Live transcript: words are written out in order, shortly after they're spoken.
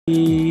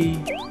I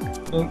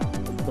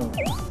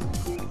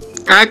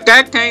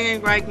got taking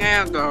right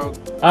now, though.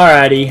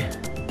 Alrighty.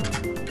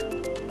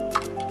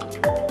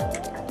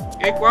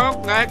 It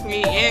won't let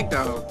me in,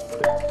 though.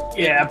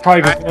 Yeah,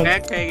 probably I because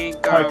got taking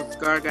go,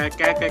 because I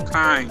got the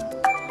time.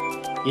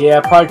 yeah,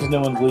 probably because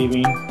no one's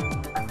leaving.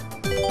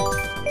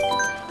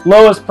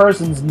 Lowest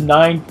person's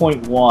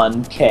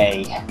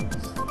 9.1K.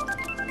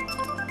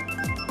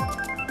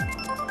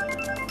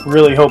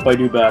 Really hope I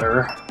do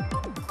better.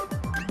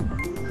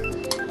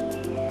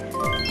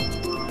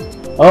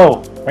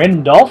 Oh,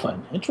 random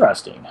dolphin.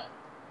 Interesting.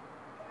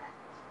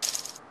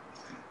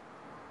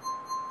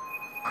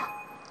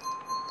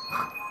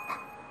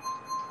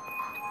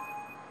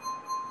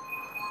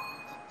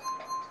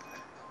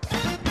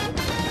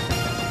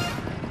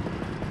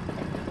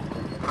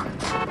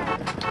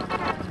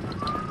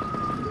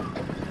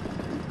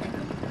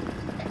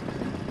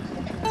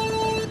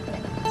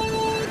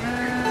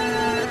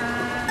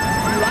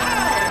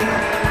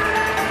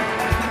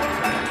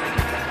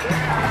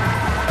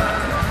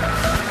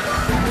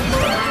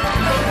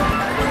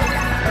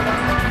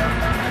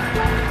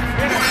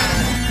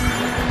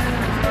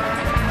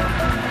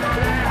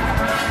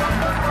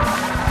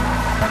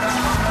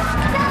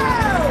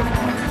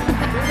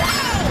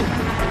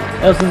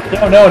 Well, since they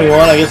don't know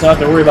anyone, I guess I don't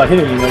have to worry about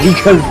hitting anybody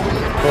because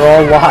we're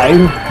all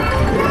live.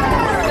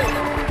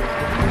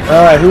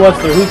 Alright, who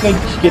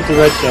thinks should get the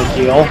red shell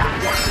kill?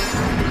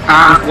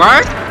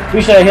 What?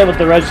 Who should I hit with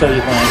the red shell,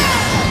 you think?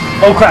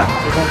 Oh crap,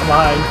 there's one from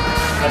behind.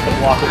 I have to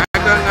block it.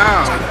 I don't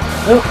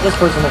know. Oh, this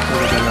person looks like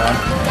a good one.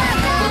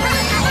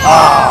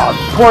 Ah,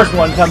 the worst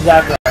one comes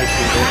after I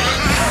shoot it.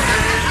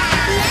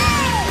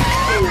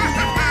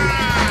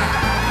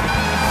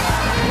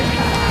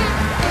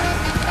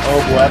 Oh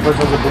boy, that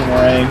person has a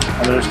boomerang.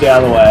 I better stay out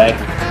of the way.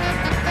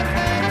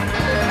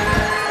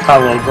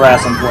 Caught a little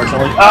grass,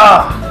 unfortunately.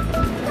 Ah!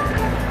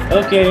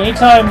 Okay,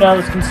 anytime now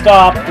this can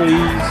stop,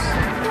 please.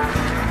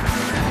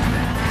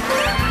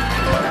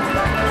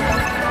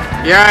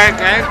 Yeah,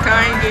 that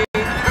kind of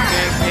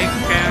it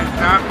can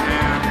stop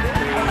now,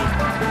 please.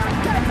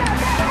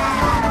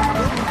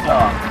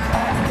 Oh.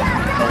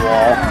 The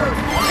wall.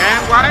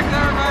 And why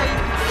don't I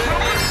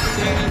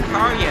getting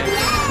target?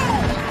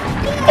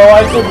 Oh,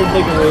 I still been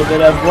thinking a little bit.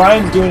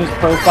 Brian's doing his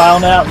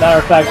profile now. Matter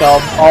of fact, I'll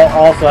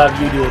also have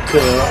you do it too.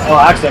 Oh,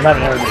 actually, I'm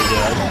having everybody do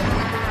it.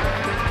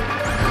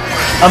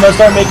 I'm gonna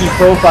start making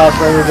profiles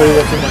for everybody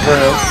that's in the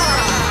group.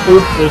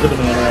 Oops, there's a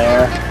banana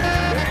there.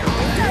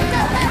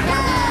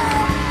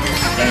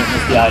 Dang it,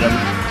 missed the item.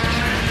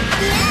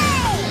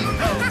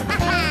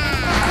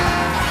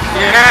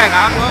 Yeah,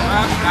 I will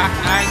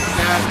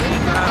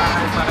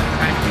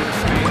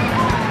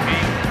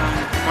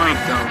point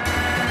though.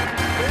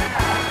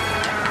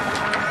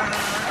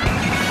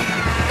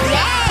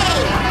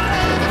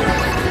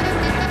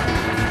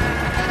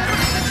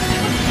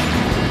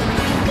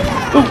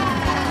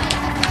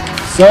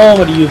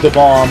 Somebody used a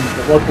bomb,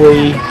 but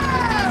luckily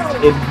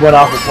it went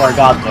off before I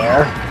got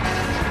there.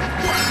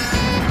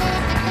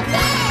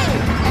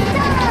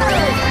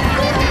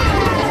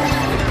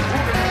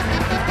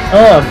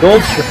 Oh,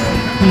 gold shrimp.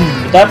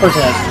 But that person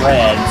has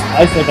reds.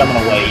 I think I'm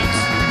gonna wait.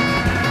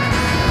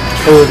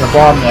 Oh, there's a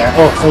bomb there.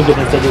 Oh, thank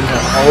goodness I didn't.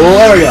 Oh,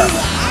 there we go.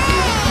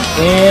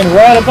 And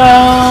right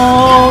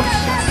about.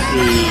 Let's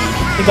see. I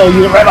think I'll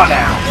use it right about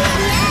now.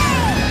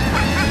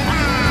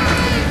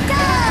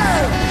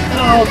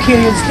 Oh,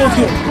 Kitty, still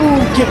cute.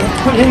 Ooh, Kitty,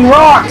 quit hitting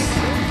rocks!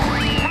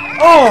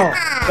 Oh,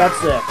 got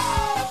 6.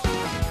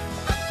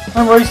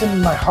 I'm racing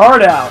my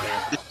heart out.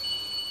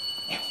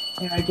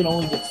 And I can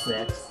only get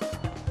 6.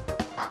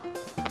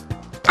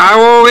 I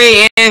will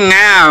be in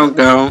now,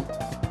 though.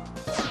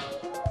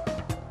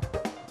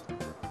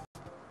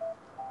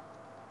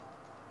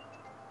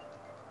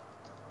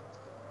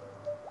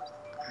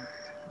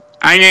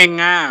 I in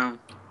now.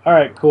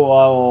 Alright,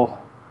 cool.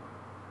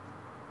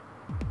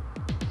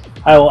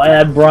 I will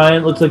add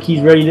Brian. Looks like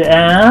he's ready to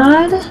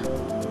add.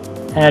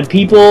 Add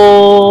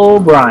people,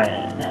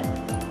 Brian.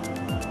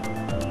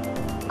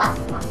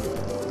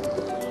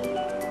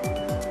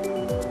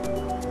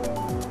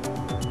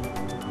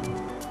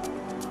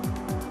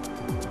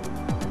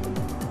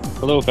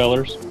 Hello,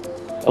 fellers.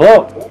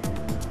 Hello.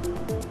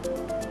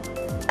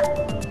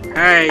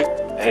 Hey.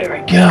 There we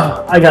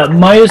go. I got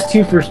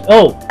 -2 for.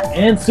 Oh,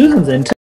 and Susan's in too.